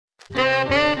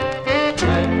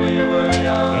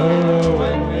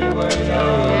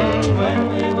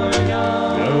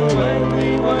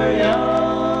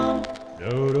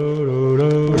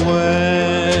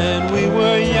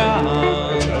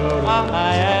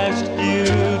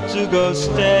to go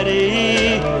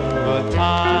steady, but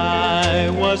I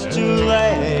was too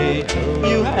late.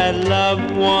 You had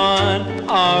loved one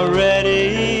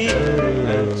already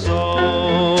and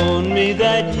told me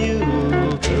that you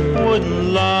wouldn't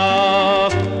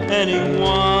love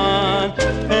anyone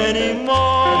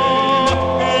anymore,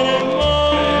 anymore.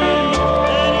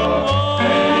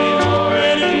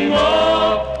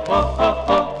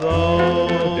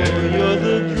 Though you're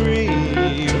the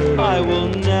dream I will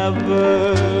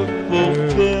never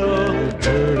fulfill,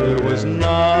 there was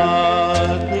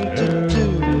nothing to do,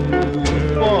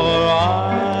 for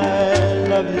I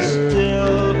love you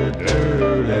still,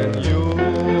 and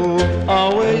you'll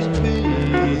always be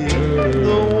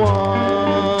the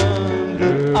one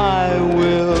that I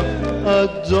will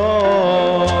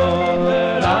adore,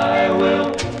 that I will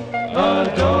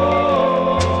adore.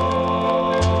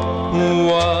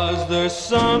 Was there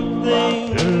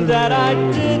something that I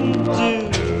didn't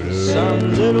do, some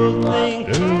little thing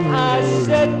I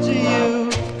said to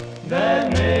you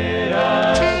that made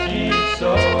us keep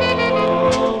so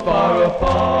far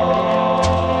apart?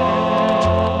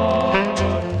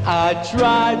 I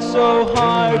tried so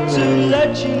hard to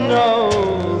let you know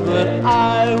that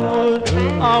I would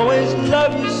always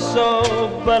love you so,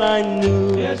 but I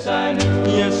knew, yes I knew,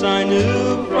 yes I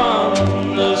knew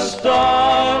from the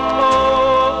start.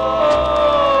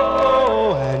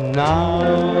 Oh, and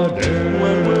now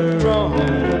when we're grown,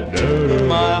 in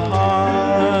my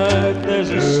heart there's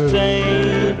a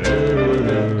stain.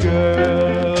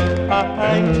 Girl,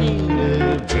 I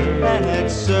needed and had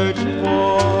searched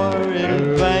for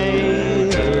in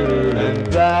vain, and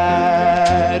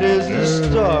that is the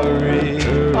story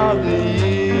of the